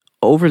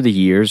Over the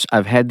years,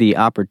 I've had the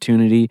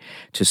opportunity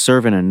to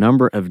serve in a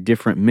number of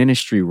different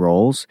ministry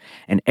roles,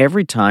 and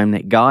every time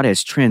that God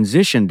has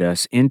transitioned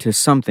us into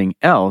something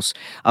else,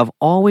 I've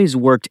always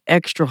worked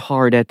extra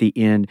hard at the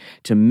end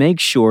to make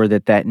sure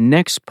that that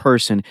next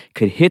person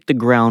could hit the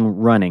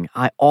ground running.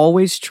 I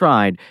always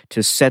tried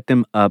to set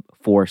them up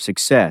for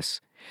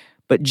success.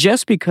 But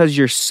just because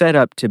you're set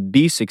up to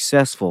be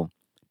successful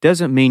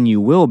doesn't mean you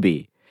will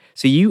be.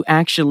 So you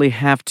actually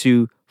have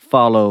to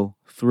follow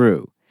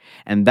through.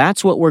 And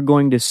that's what we're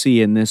going to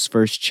see in this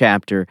first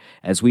chapter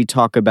as we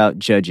talk about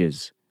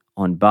Judges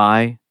on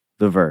By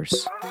the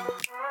Verse.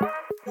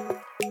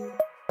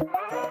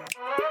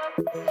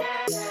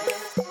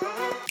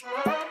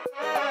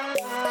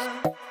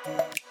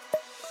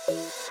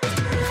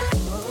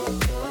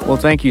 Well,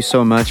 thank you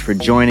so much for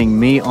joining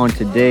me on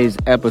today's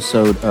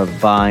episode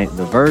of By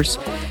the Verse.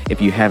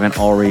 If you haven't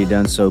already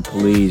done so,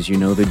 please, you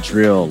know the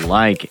drill.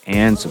 Like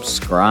and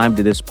subscribe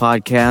to this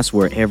podcast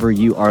wherever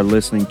you are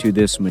listening to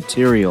this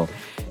material.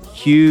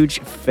 Huge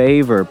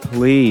favor,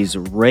 please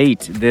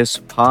rate this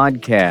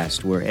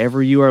podcast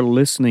wherever you are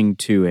listening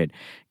to it.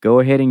 Go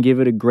ahead and give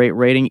it a great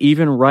rating.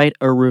 Even write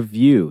a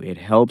review. It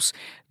helps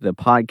the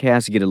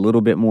podcast get a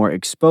little bit more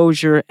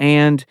exposure,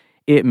 and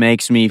it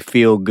makes me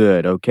feel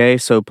good, okay?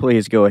 So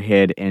please go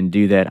ahead and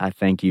do that. I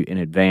thank you in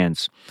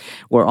advance.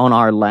 Well, on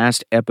our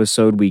last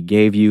episode, we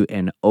gave you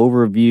an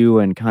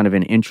overview and kind of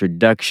an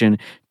introduction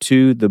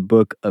to the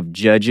book of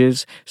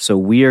Judges. So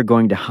we are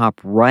going to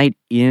hop right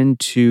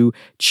into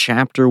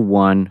chapter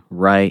 1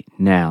 right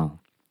now.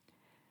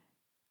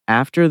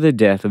 After the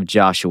death of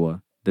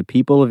Joshua, the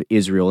people of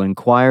Israel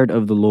inquired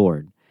of the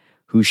Lord,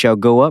 "Who shall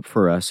go up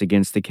for us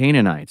against the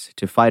Canaanites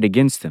to fight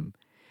against them?"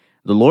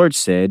 The Lord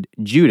said,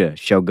 "Judah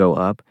shall go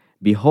up.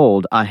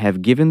 Behold, I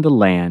have given the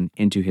land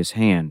into his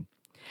hand."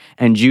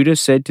 And Judah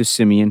said to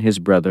Simeon his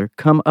brother,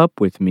 "Come up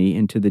with me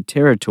into the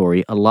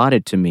territory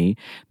allotted to me,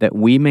 that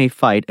we may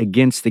fight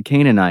against the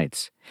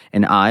Canaanites.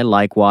 And I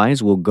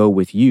likewise will go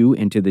with you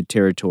into the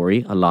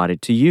territory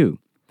allotted to you."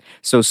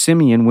 So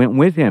Simeon went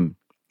with him.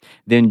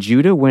 Then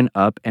Judah went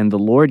up, and the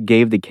Lord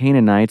gave the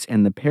Canaanites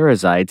and the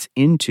Perizzites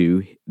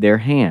into their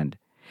hand.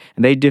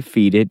 And they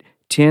defeated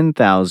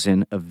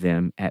 10,000 of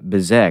them at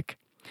Bezek.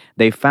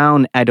 They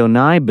found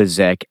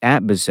Adoni-Bezek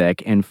at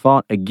Bezek and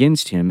fought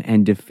against him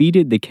and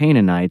defeated the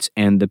Canaanites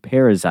and the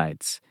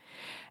Perizzites.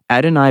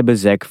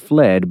 Adoni-Bezek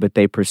fled, but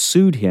they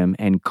pursued him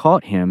and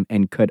caught him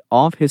and cut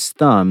off his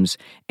thumbs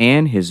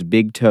and his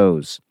big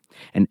toes.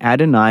 And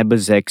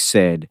Adoni-Bezek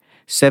said,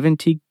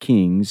 70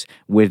 kings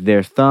with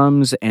their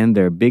thumbs and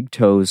their big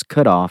toes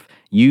cut off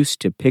used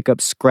to pick up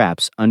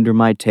scraps under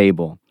my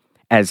table.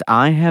 As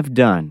I have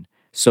done,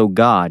 so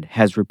God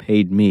has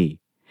repaid me.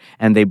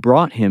 And they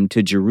brought him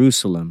to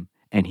Jerusalem,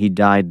 and he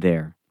died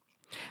there.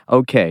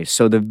 Okay,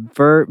 so the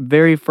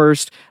very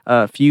first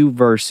few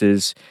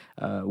verses,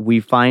 we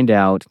find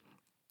out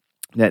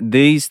that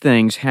these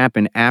things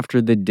happen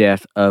after the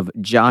death of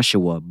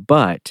Joshua,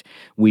 but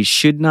we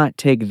should not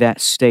take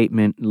that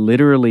statement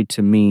literally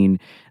to mean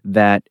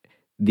that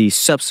the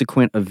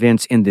subsequent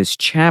events in this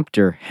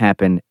chapter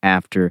happen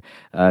after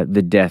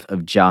the death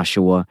of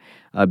Joshua,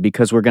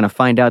 because we're going to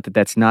find out that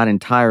that's not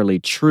entirely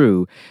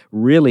true.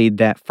 Really,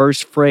 that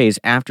first phrase,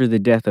 after the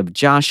death of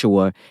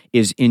Joshua,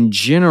 is in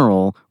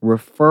general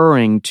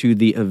referring to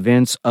the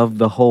events of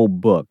the whole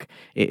book,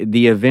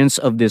 the events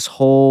of this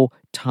whole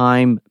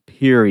time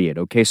period.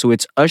 Okay, so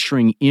it's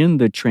ushering in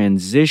the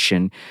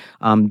transition,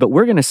 but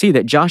we're going to see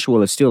that Joshua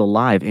is still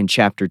alive in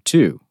chapter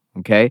 2.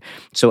 Okay,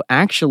 so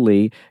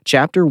actually,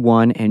 chapter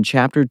 1 and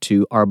chapter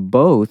 2 are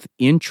both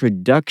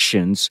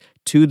introductions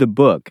to the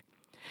book.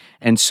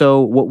 And so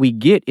what we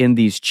get in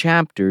these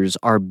chapters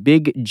are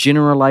big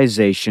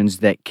generalizations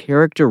that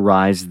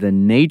characterize the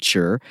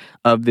nature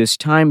of this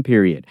time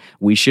period.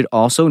 We should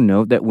also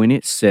note that when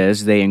it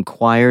says they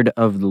inquired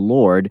of the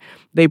Lord,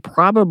 they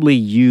probably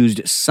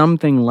used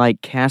something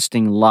like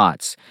casting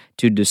lots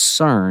to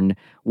discern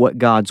what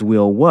God's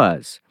will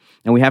was.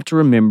 And we have to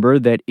remember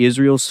that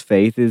Israel's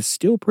faith is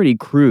still pretty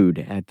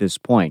crude at this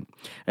point.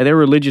 Their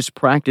religious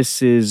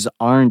practices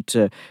aren't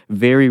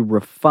very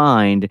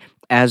refined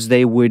as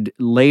they would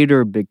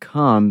later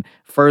become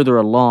further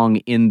along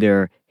in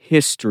their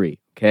history.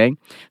 Okay?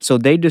 So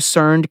they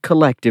discerned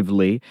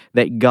collectively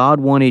that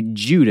God wanted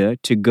Judah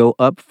to go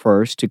up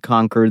first to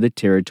conquer the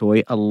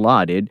territory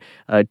allotted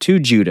to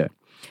Judah.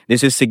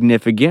 This is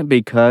significant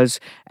because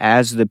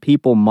as the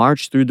people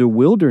marched through the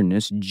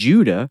wilderness,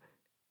 Judah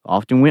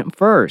often went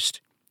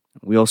first.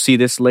 We'll see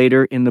this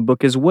later in the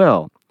book as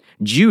well.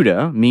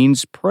 Judah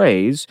means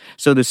praise,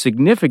 so the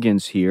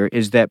significance here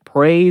is that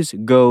praise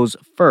goes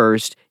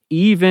first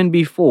even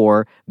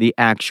before the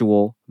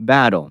actual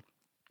battle.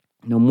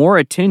 Now, more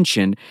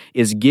attention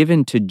is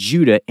given to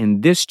Judah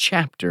in this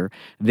chapter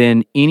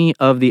than any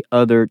of the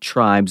other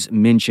tribes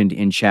mentioned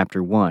in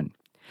chapter 1.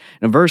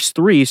 Now, verse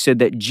 3 said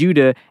that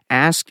Judah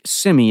asked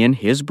Simeon,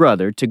 his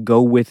brother, to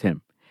go with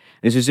him.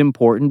 This is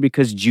important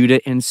because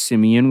Judah and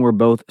Simeon were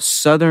both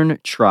southern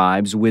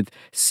tribes, with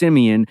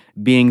Simeon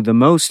being the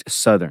most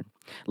southern.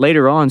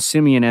 Later on,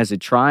 Simeon as a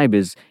tribe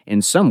is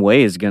in some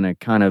way is going to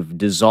kind of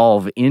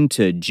dissolve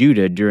into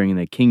Judah during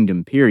the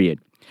kingdom period.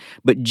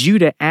 But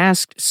Judah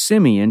asked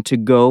Simeon to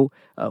go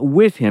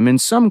with him, and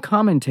some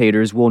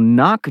commentators will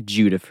knock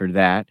Judah for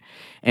that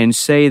and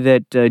say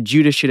that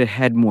Judah should have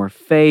had more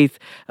faith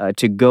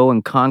to go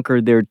and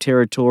conquer their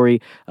territory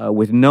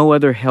with no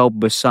other help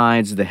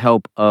besides the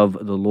help of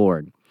the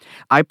Lord.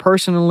 I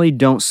personally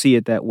don't see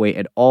it that way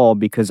at all,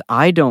 because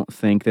I don't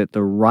think that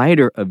the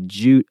writer of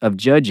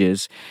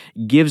Judges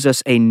gives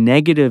us a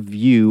negative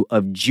view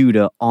of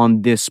Judah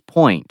on this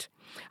point.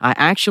 I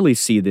actually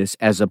see this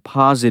as a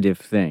positive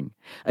thing.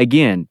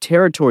 Again,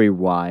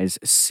 territory-wise,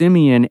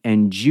 Simeon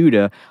and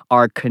Judah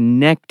are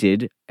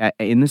connected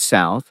in the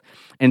south,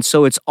 and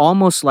so it's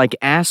almost like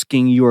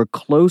asking your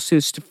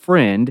closest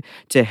friend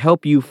to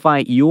help you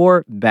fight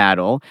your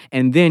battle,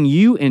 and then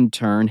you in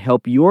turn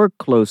help your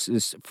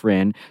closest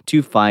friend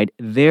to fight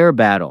their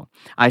battle.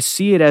 I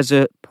see it as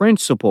a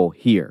principle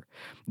here,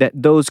 that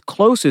those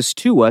closest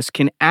to us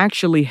can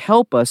actually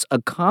help us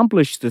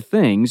accomplish the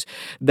things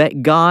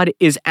that God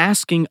is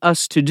asking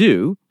us to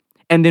do,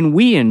 and then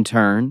we in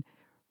turn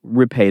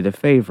repay the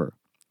favor.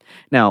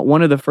 Now,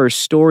 one of the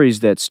first stories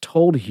that's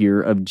told here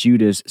of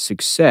Judah's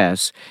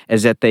success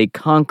is that they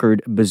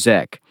conquered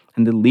Bezek.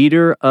 And the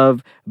leader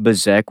of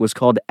Bezek was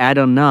called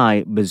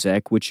Adonai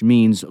Bezek, which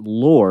means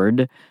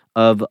Lord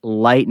of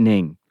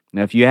Lightning.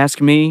 Now, if you ask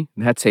me,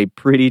 that's a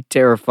pretty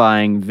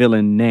terrifying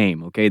villain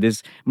name, okay?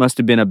 This must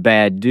have been a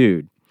bad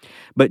dude.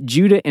 But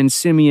Judah and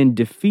Simeon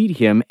defeat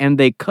him, and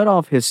they cut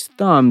off his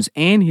thumbs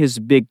and his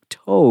big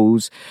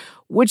toes,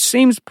 which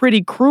seems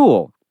pretty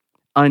cruel,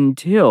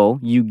 until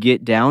you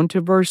get down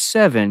to verse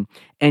 7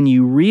 and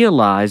you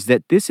realize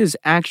that this is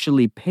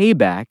actually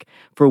payback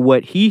for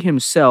what he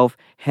himself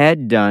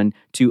had done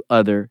to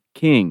other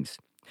kings.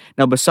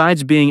 Now,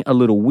 besides being a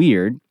little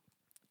weird,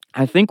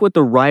 I think what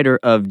the writer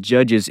of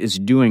Judges is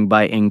doing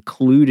by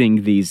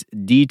including these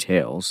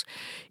details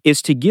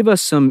is to give us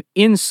some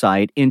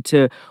insight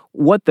into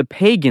what the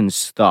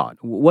pagans thought,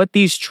 what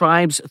these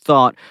tribes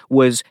thought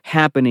was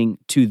happening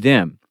to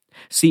them.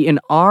 See, in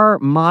our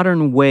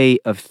modern way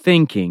of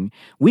thinking,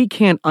 we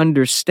can't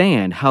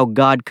understand how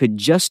God could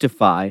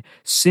justify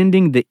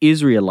sending the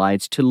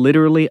Israelites to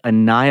literally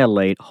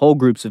annihilate whole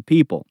groups of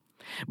people.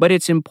 But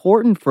it's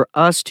important for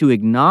us to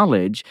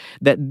acknowledge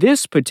that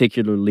this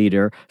particular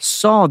leader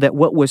saw that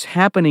what was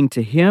happening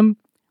to him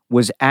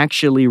was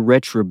actually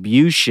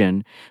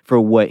retribution for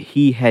what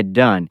he had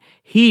done.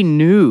 He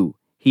knew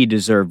he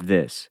deserved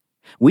this.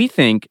 We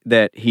think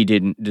that he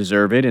didn't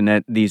deserve it and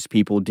that these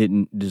people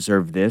didn't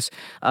deserve this,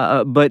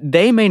 but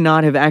they may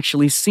not have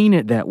actually seen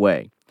it that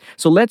way.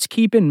 So let's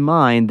keep in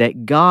mind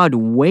that God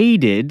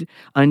waited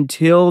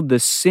until the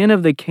sin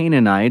of the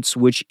Canaanites,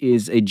 which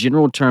is a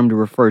general term to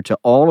refer to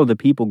all of the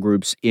people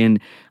groups in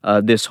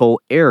this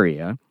whole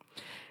area,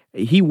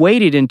 he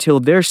waited until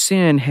their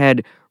sin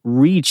had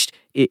reached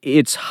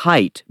its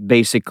height,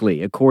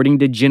 basically. According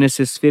to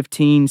Genesis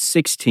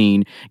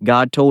 15:16,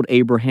 God told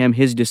Abraham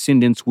his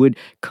descendants would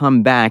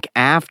come back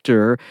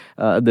after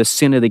the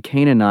sin of the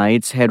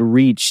Canaanites had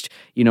reached,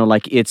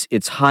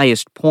 its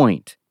highest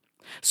point.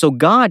 So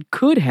God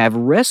could have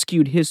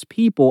rescued his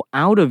people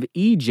out of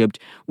Egypt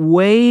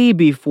way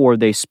before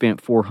they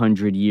spent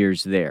 400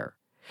 years there.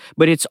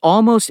 But it's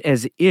almost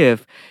as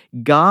if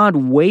God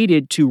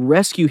waited to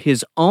rescue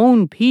his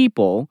own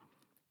people,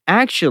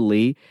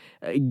 actually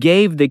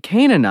gave the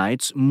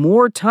Canaanites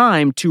more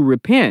time to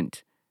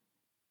repent.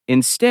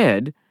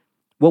 Instead,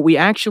 what we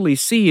actually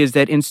see is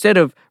that instead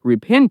of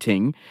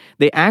repenting,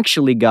 they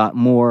actually got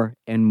more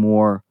and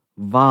more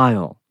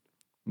vile.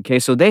 Okay,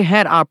 so they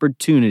had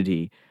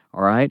opportunity,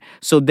 all right?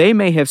 So they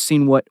may have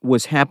seen what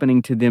was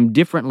happening to them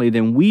differently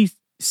than we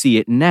see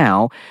it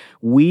now.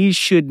 We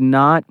should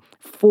not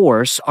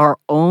force our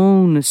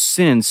own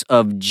sense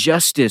of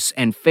justice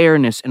and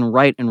fairness and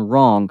right and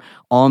wrong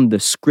on the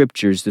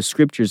Scriptures. The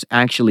Scriptures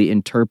actually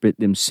interpret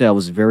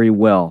themselves very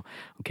well.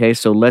 Okay,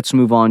 so let's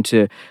move on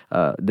to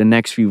the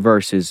next few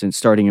verses, and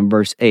starting in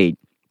verse 8.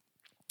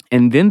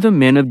 And then the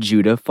men of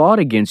Judah fought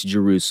against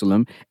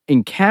Jerusalem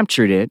and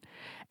captured it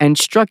and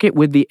struck it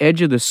with the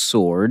edge of the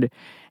sword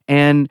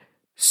and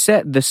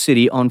set the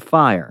city on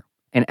fire.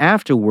 And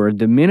afterward,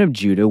 the men of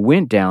Judah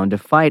went down to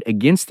fight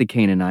against the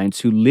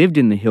Canaanites who lived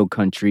in the hill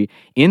country,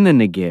 in the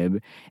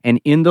Negeb, and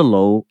in the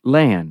low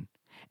land.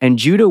 And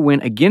Judah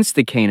went against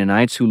the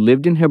Canaanites who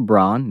lived in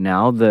Hebron.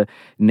 Now the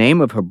name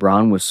of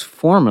Hebron was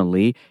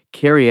formerly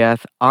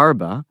Kiriath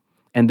Arba,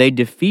 and they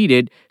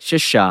defeated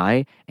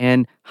Sheshai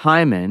and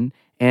Hyman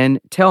and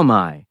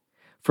Telmai.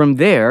 From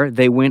there,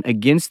 they went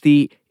against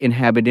the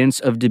inhabitants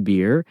of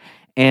Debir,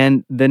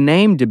 and the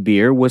name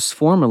Debir was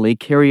formerly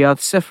Kiriath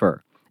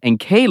Sepher. And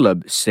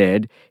Caleb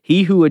said,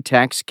 "He who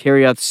attacks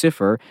Kiriath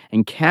Sepher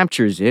and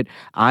captures it,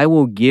 I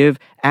will give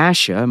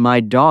Asha,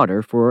 my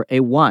daughter, for a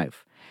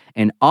wife."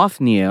 And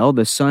Othniel,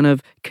 the son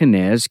of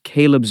Kenaz,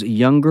 Caleb's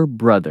younger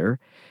brother,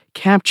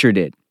 captured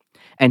it.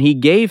 And he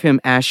gave him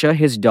Asha,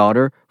 his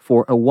daughter,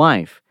 for a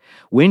wife.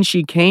 When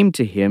she came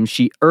to him,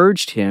 she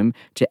urged him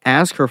to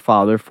ask her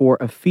father for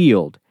a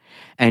field.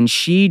 And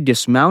she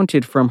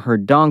dismounted from her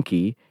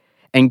donkey,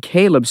 and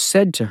Caleb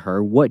said to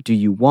her, "What do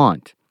you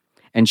want?"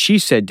 And she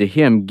said to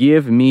him,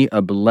 "Give me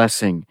a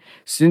blessing.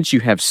 Since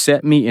you have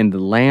set me in the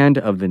land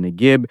of the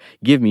Negib,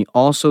 give me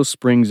also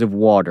springs of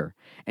water."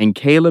 And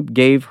Caleb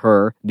gave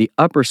her the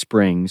upper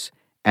springs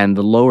and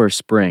the lower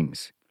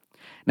springs.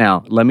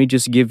 Now, let me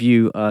just give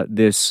you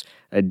this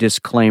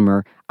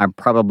disclaimer. I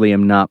probably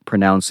am not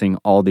pronouncing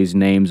all these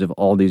names of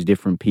all these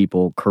different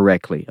people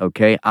correctly,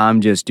 okay?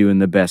 I'm just doing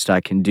the best I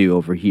can do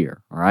over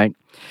here, all right?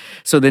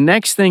 So the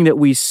next thing that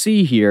we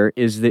see here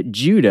is that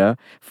Judah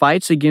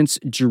fights against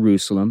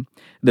Jerusalem.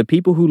 The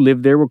people who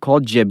lived there were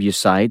called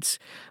Jebusites,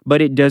 but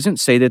it doesn't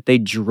say that they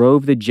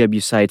drove the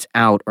Jebusites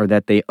out or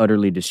that they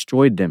utterly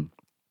destroyed them.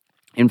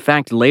 In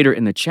fact, later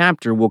in the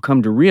chapter, we'll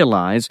come to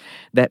realize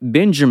that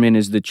Benjamin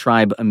is the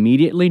tribe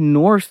immediately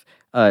north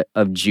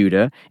of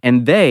Judah,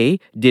 and they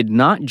did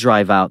not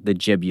drive out the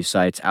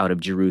Jebusites out of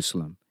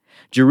Jerusalem.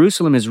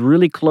 Jerusalem is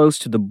really close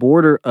to the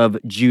border of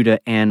Judah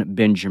and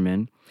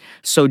Benjamin.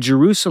 So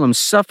Jerusalem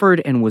suffered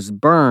and was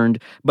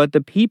burned, but the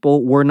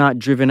people were not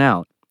driven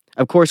out.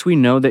 Of course, we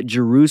know that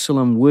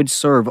Jerusalem would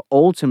serve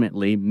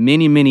ultimately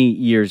many, many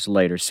years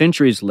later,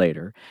 centuries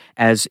later,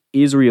 as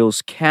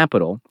Israel's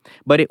capital,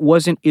 but it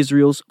wasn't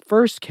Israel's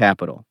first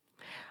capital.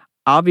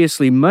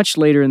 Obviously, much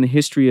later in the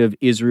history of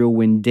Israel,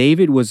 when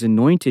David was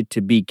anointed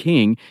to be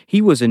king,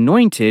 he was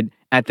anointed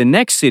at the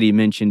next city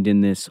mentioned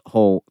in this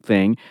whole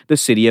thing, the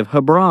city of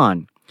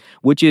Hebron,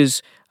 which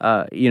is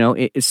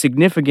is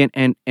significant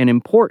and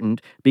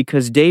important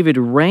because David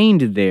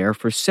reigned there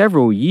for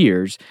several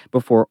years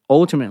before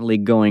ultimately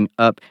going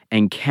up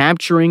and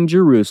capturing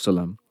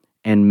Jerusalem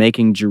and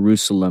making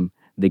Jerusalem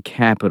the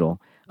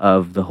capital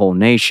of the whole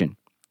nation.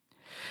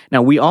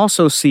 Now, we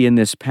also see in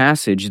this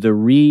passage the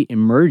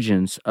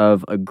re-emergence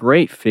of a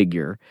great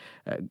figure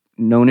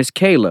known as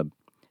Caleb.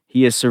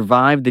 He has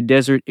survived the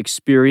desert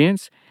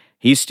experience.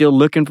 He's still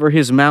looking for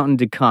his mountain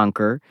to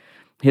conquer,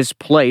 his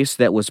place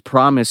that was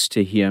promised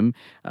to him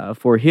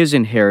for his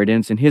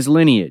inheritance and his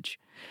lineage.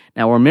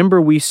 Now, remember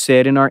we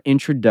said in our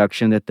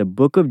introduction that the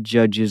book of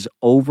Judges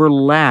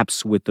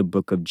overlaps with the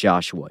book of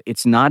Joshua.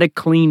 It's not a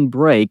clean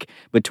break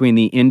between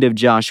the end of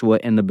Joshua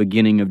and the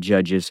beginning of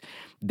Judges.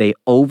 They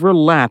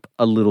overlap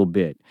a little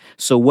bit.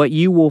 So what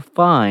you will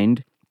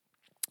find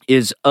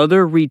is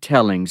other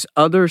retellings,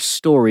 other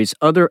stories,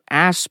 other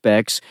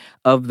aspects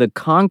of the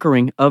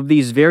conquering of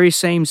these very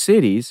same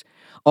cities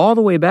all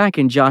the way back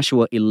in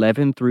Joshua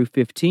 11 through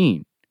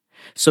 15.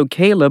 So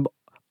Caleb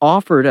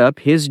offered up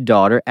his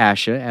daughter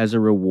Asha as a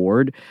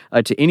reward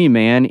to any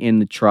man in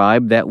the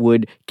tribe that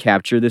would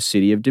capture the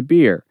city of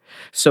Debir.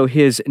 So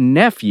his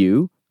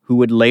nephew, who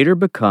would later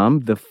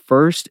become the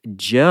first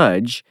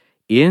judge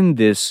in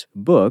this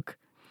book,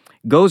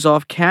 goes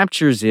off,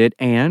 captures it,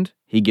 and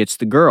he gets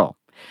the girl.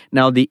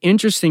 Now, the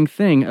interesting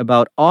thing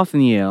about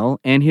Othniel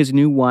and his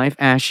new wife,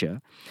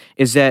 Asha,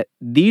 is that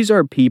these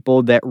are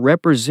people that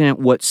represent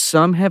what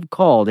some have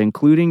called,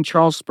 including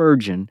Charles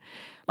Spurgeon,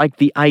 like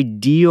the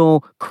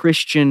ideal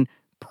Christian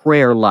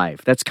prayer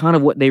life. That's kind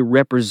of what they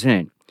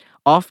represent.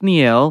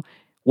 Othniel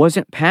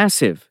wasn't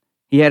passive.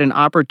 He had an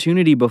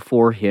opportunity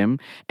before him,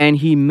 and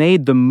he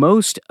made the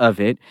most of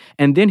it,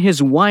 and then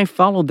his wife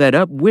followed that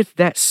up with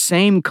that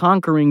same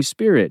conquering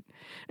spirit.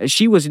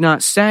 She was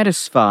not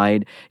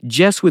satisfied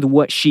just with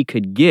what she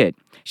could get.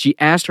 She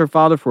asked her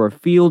father for a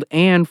field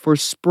and for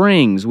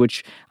springs,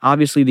 which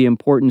obviously the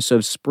importance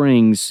of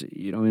springs,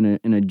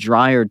 in a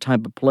drier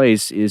type of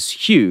place is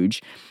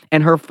huge.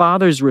 And her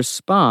father's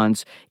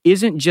response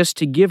isn't just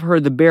to give her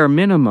the bare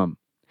minimum,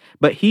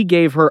 but he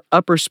gave her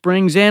upper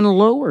springs and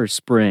lower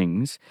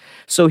springs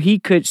so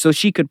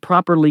she could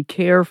properly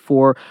care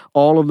for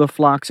all of the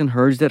flocks and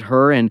herds that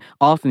her and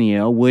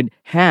Othniel would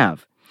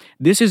have.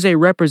 This is a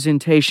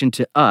representation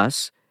to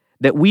us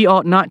that we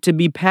ought not to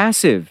be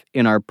passive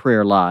in our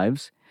prayer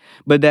lives,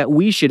 but that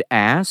we should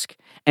ask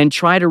and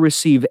try to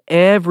receive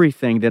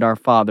everything that our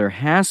Father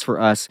has for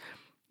us,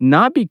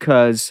 not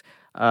because,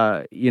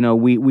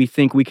 we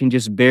think we can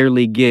just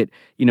barely get,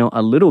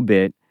 a little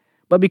bit,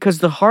 but because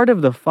the heart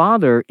of the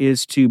Father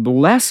is to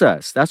bless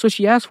us. That's what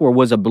she asked for,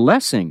 was a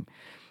blessing.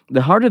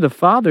 The heart of the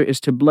Father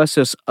is to bless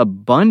us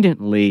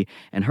abundantly,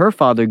 and her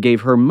Father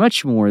gave her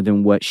much more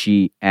than what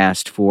she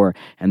asked for,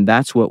 and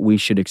that's what we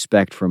should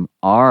expect from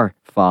our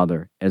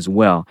Father as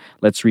well.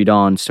 Let's read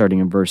on, starting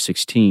in verse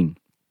 16.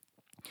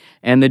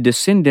 And the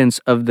descendants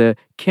of the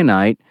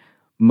Kenite,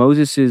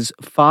 Moses'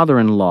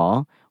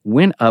 father-in-law,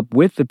 went up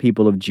with the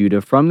people of Judah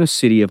from the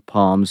city of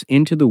palms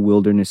into the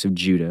wilderness of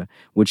Judah,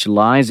 which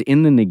lies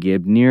in the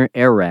Negib near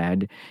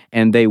Arad,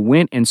 and they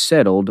went and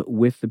settled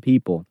with the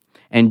people.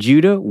 And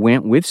Judah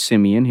went with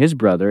Simeon, his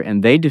brother,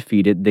 and they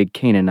defeated the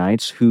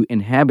Canaanites who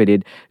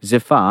inhabited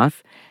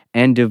Zephath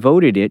and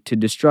devoted it to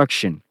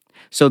destruction.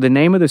 So the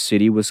name of the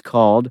city was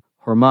called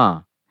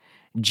Hormah.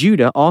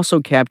 Judah also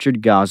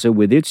captured Gaza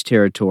with its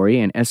territory,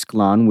 and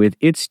Escalon with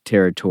its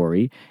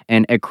territory,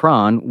 and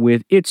Ekron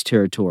with its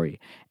territory.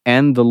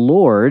 And the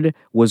Lord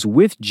was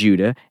with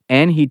Judah,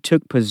 and he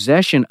took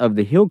possession of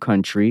the hill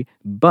country,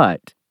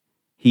 but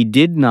he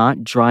did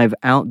not drive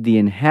out the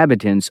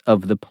inhabitants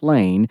of the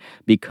plain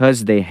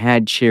because they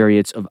had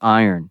chariots of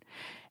iron.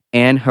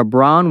 And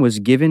Hebron was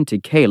given to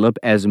Caleb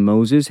as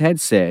Moses had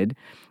said,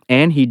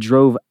 and he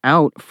drove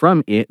out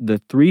from it the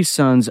 3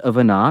 sons of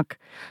Anak.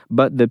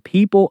 But the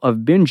people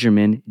of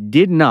Benjamin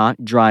did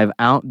not drive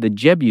out the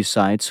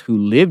Jebusites who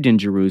lived in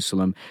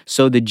Jerusalem.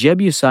 So the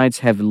Jebusites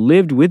have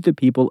lived with the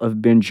people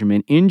of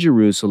Benjamin in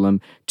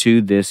Jerusalem to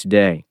this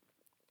day.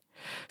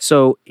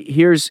 So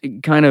here's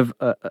kind of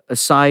a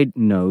side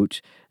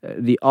note.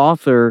 The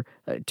author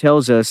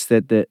tells us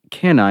that the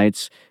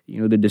Kenites,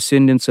 the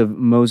descendants of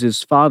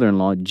Moses'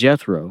 father-in-law,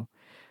 Jethro,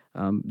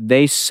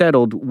 they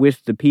settled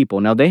with the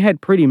people. Now, they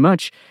had pretty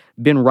much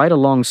been right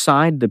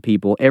alongside the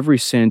people ever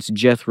since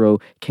Jethro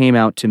came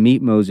out to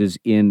meet Moses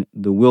in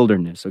the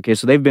wilderness. Okay,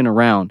 so they've been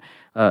around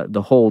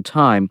the whole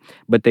time,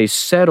 but they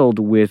settled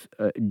with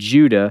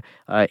Judah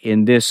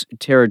in this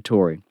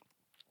territory.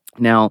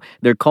 Now,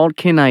 they're called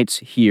Kenites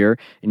here,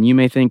 and you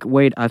may think,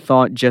 wait, I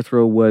thought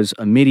Jethro was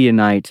a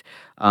Midianite,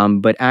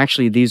 but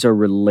actually these are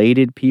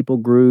related people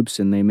groups,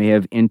 and they may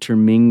have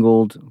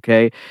intermingled,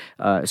 okay?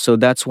 So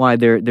that's why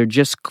they're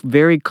just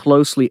very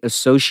closely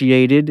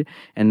associated,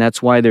 and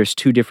that's why there's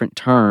 2 different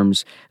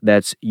terms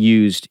that's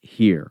used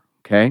here,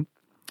 okay?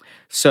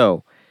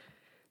 So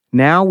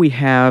now we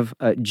have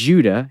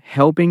Judah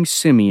helping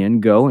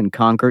Simeon go and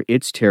conquer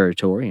its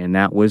territory, and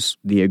that was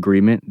the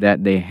agreement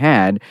that they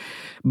had.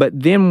 But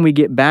then when we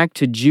get back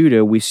to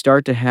Judah, we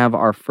start to have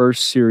our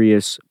first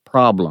serious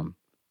problem.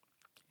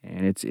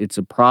 And it's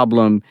a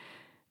problem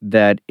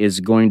that is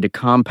going to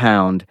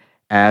compound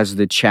as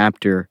the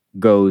chapter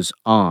goes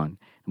on.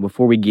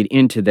 Before we get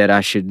into that,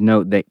 I should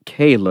note that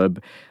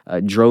Caleb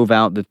drove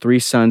out the 3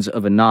 sons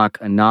of Anak,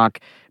 Anak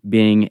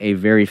being a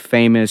very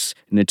famous,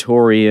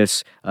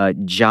 notorious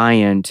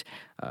giant.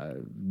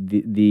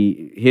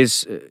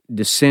 His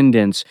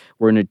descendants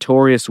were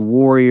notorious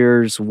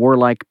warriors,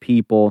 warlike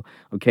people.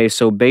 Okay,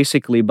 so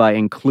basically by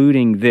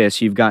including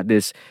this, you've got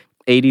this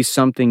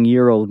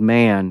 80-something-year-old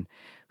man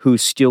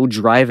who's still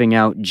driving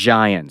out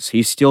giants.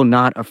 He's still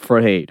not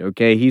afraid,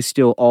 okay? He's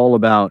still all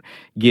about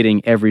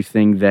getting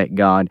everything that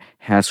God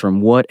has for him.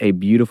 What a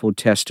beautiful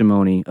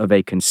testimony of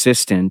a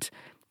consistent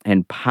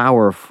and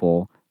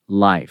powerful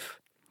life.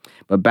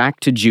 But back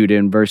to Judah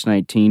in verse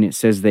 19, it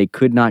says they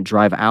could not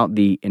drive out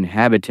the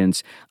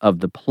inhabitants of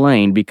the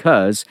plain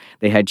because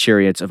they had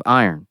chariots of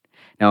iron.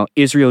 Now,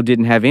 Israel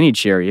didn't have any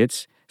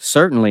chariots,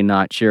 certainly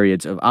not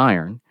chariots of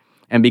iron.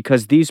 And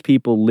because these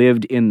people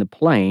lived in the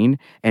plain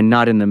and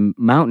not in the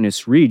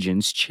mountainous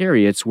regions,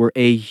 chariots were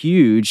a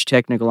huge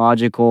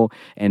technological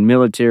and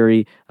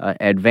military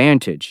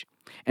advantage.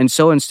 And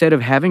so instead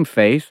of having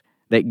faith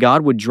that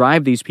God would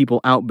drive these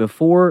people out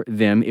before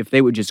them if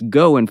they would just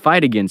go and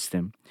fight against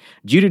them,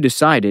 Judah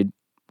decided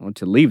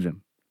to leave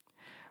them.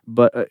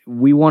 But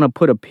we want to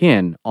put a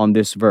pin on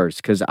this verse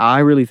because I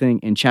really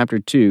think in chapter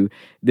 2,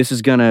 this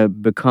is going to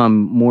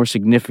become more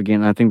significant.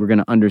 And I think we're going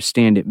to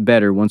understand it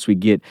better once we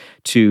get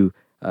to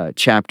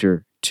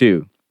chapter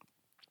 2.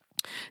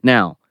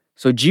 Now,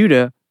 so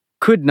Judah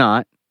could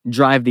not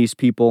drive these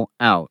people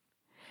out.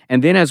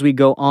 And then as we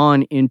go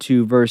on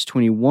into verse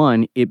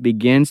 21, it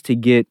begins to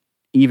get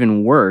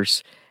even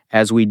worse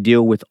as we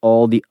deal with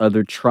all the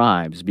other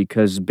tribes,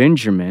 because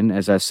Benjamin,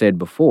 as I said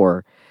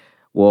before,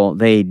 well,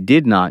 they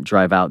did not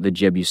drive out the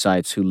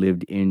Jebusites who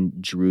lived in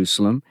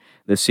Jerusalem.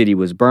 The city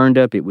was burned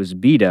up, it was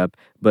beat up,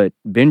 but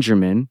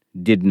Benjamin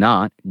did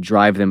not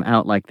drive them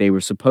out like they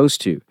were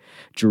supposed to.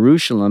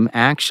 Jerusalem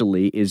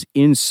actually is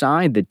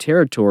inside the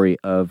territory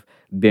of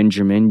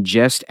Benjamin,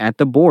 just at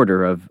the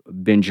border of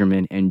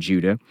Benjamin and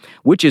Judah,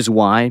 which is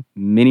why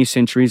many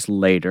centuries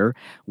later,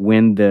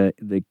 when the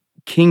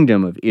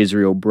kingdom of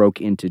Israel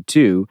broke into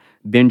 2,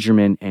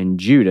 Benjamin and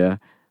Judah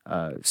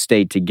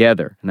stayed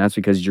together. And that's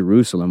because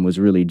Jerusalem was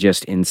really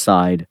just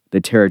inside the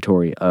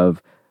territory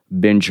of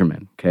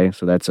Benjamin. Okay,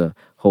 so that's a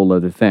whole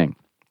other thing.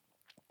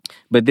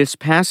 But this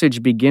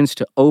passage begins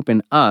to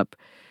open up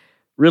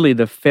really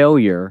the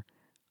failure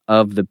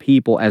of the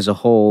people as a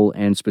whole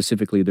and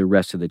specifically the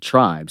rest of the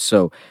tribes.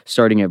 So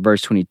starting at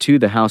verse 22,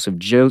 the house of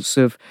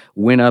Joseph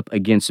went up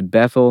against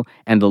Bethel,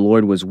 and the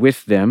Lord was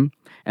with them.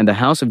 And the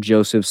house of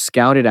Joseph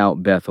scouted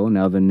out Bethel.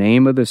 Now the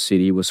name of the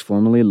city was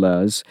formerly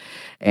Luz.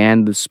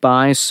 And the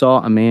spies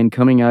saw a man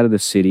coming out of the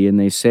city, and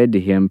they said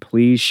to him,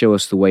 "Please show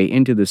us the way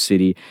into the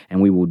city,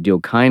 and we will deal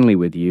kindly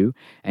with you."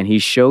 And he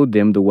showed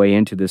them the way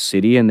into the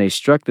city, and they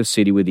struck the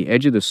city with the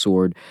edge of the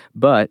sword.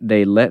 But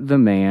they let the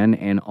man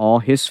and all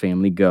his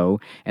family go.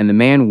 And the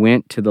man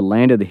went to the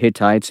land of the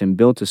Hittites and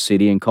built a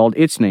city and called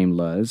its name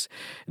Luz.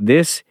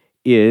 This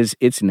is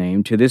its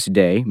name to this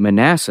day.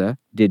 Manasseh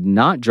did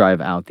not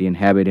drive out the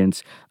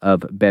inhabitants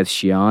of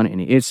Bethshean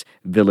and its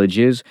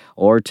villages,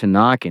 or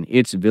Tanakh and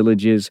its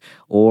villages,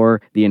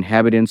 or the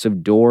inhabitants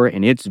of Dor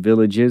and its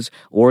villages,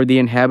 or the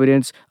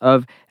inhabitants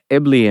of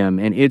Ibleam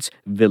and its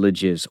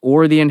villages,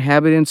 or the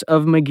inhabitants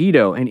of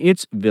Megiddo and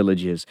its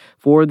villages,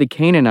 for the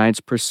Canaanites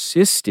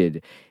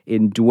persisted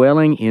in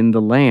dwelling in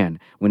the land.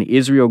 When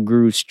Israel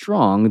grew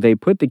strong, they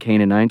put the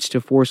Canaanites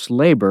to forced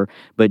labor,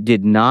 but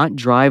did not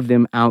drive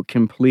them out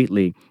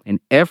completely. And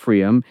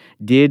Ephraim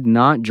did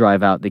not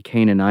drive out the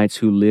Canaanites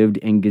who lived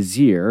in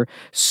Gezer,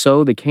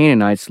 so the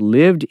Canaanites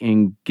lived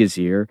in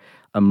Gezer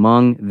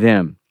among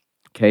them.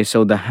 Okay,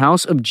 so the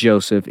house of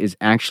Joseph is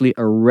actually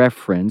a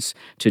reference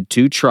to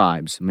two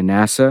tribes,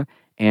 Manasseh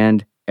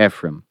and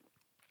Ephraim.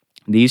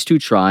 These two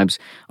tribes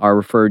are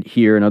referred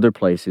here in other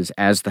places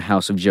as the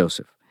house of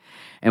Joseph.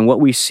 And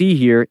what we see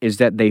here is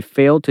that they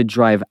failed to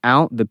drive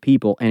out the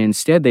people, and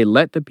instead they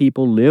let the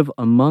people live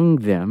among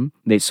them.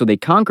 So they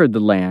conquered the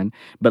land,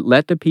 but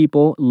let the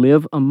people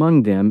live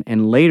among them.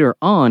 And later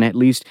on, at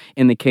least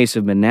in the case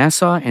of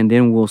Manasseh, and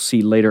then we'll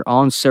see later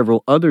on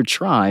several other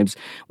tribes,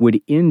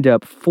 would end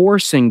up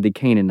forcing the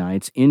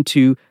Canaanites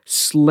into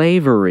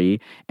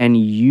slavery and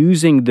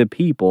using the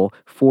people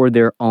for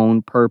their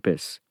own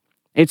purpose.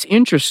 It's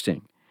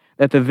interesting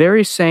that the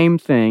very same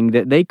thing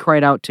that they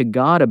cried out to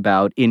God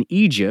about in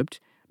Egypt,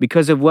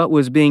 because of what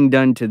was being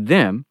done to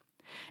them,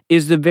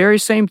 is the very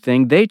same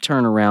thing they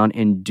turn around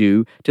and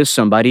do to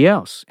somebody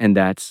else. And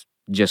that's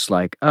just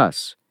like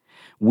us.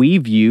 We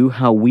view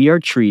how we are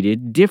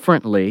treated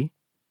differently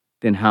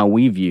than how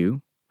we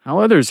view how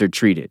others are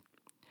treated.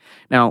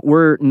 Now,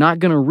 we're not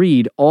going to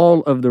read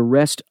all of the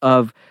rest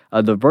of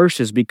the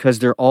verses because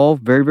they're all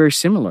very, very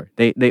similar.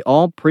 They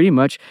all pretty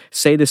much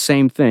say the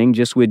same thing,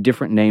 just with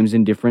different names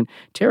in different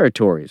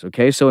territories.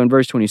 Okay, so in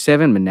verse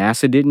 27,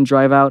 Manasseh didn't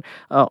drive out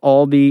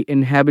all the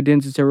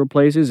inhabitants in several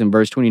places. In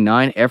verse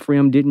 29,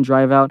 Ephraim didn't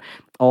drive out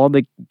all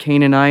the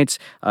Canaanites.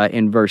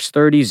 In verse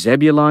 30,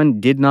 Zebulun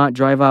did not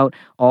drive out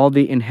all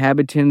the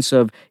inhabitants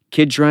of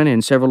Kidron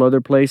and several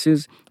other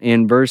places.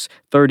 In verse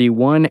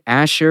 31,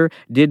 Asher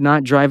did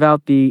not drive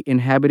out the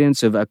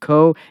inhabitants of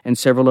Akko and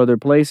several other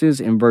places.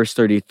 In verse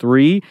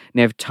 33,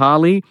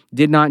 Naphtali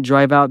did not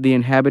drive out the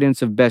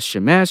inhabitants of Beth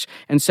Shemesh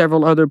and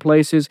several other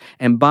places.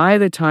 And by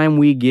the time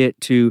we get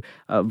to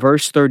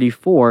verse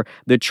 34,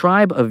 the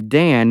tribe of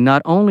Dan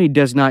not only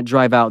does not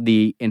drive out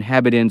the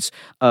inhabitants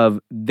of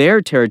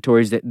their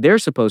territories that they're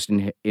supposed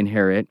to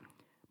inherit,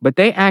 but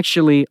they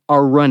actually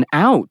are run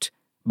out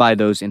by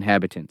those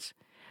inhabitants.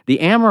 The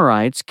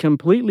Amorites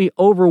completely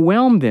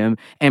overwhelm them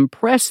and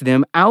press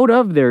them out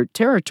of their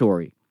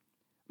territory.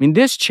 I mean,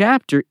 this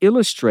chapter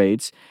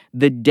illustrates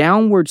the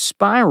downward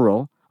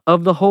spiral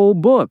of the whole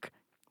book.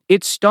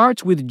 It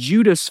starts with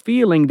Judah's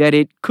feeling that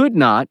it could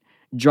not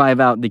drive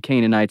out the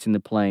Canaanites in the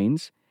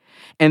plains,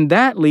 and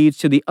that leads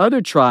to the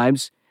other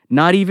tribes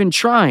not even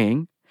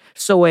trying,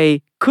 so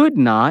a could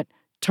not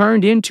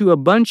turned into a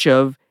bunch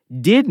of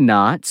did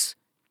nots,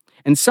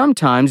 and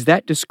sometimes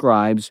that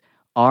describes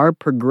our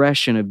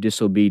progression of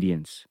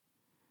disobedience.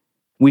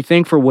 We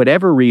think for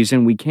whatever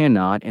reason we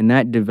cannot, and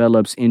that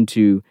develops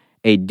into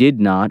a did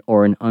not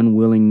or an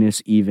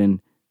unwillingness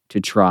even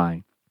to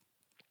try.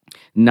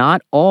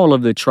 Not all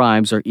of the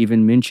tribes are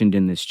even mentioned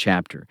in this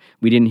chapter.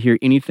 We didn't hear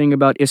anything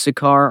about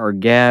Issachar or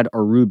Gad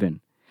or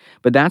Reuben.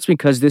 But that's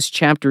because this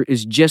chapter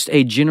is just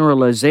a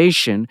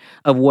generalization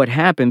of what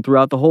happened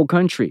throughout the whole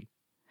country.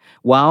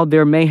 While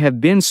there may have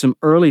been some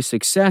early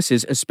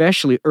successes,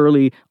 especially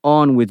early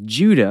on with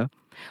Judah,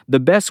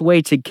 the best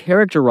way to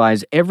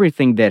characterize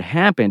everything that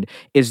happened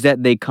is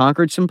that they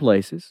conquered some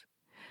places,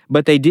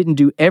 but they didn't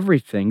do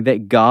everything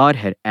that God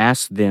had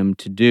asked them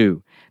to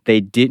do. They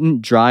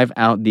didn't drive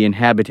out the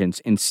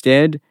inhabitants.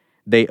 Instead,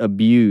 they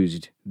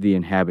abused the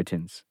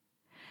inhabitants.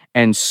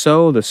 And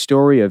so the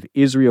story of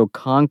Israel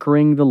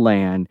conquering the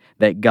land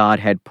that God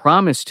had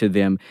promised to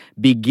them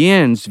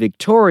begins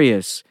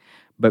victorious,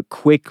 but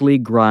quickly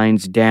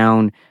grinds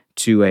down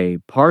to a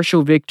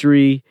partial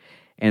victory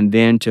and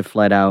then to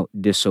flat-out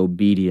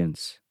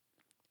disobedience.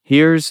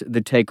 Here's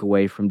the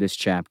takeaway from this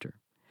chapter.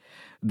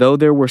 Though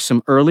there were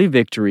some early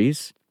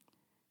victories,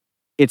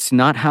 it's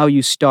not how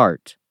you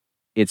start,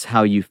 it's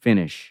how you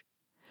finish.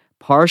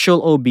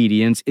 Partial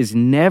obedience is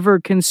never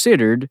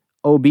considered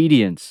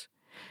obedience.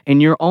 In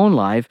your own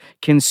life,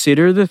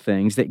 consider the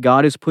things that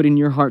God has put in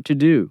your heart to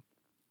do.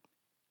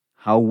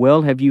 How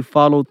well have you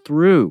followed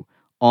through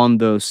on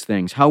those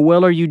things? How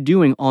well are you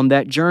doing on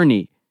that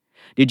journey?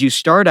 Did you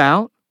start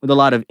out with a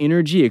lot of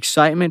energy,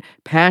 excitement,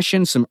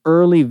 passion, some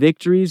early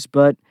victories,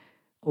 but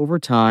over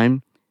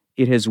time,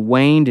 it has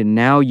waned and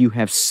now you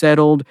have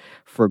settled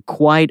for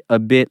quite a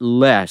bit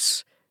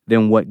less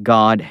than what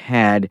God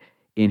had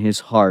in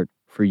His heart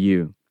for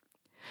you?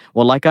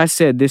 Well, like I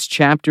said, this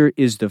chapter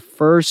is the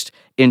first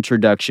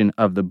introduction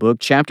of the book.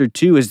 Chapter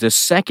 2 is the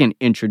second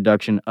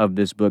introduction of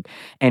this book,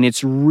 and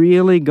it's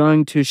really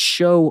going to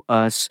show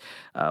us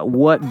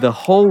what the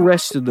whole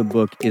rest of the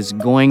book is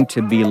going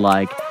to be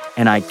like,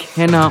 and I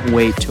cannot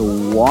wait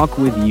to walk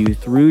with you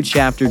through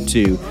chapter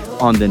 2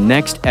 on the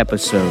next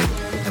episode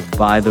of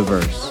By the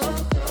Verse.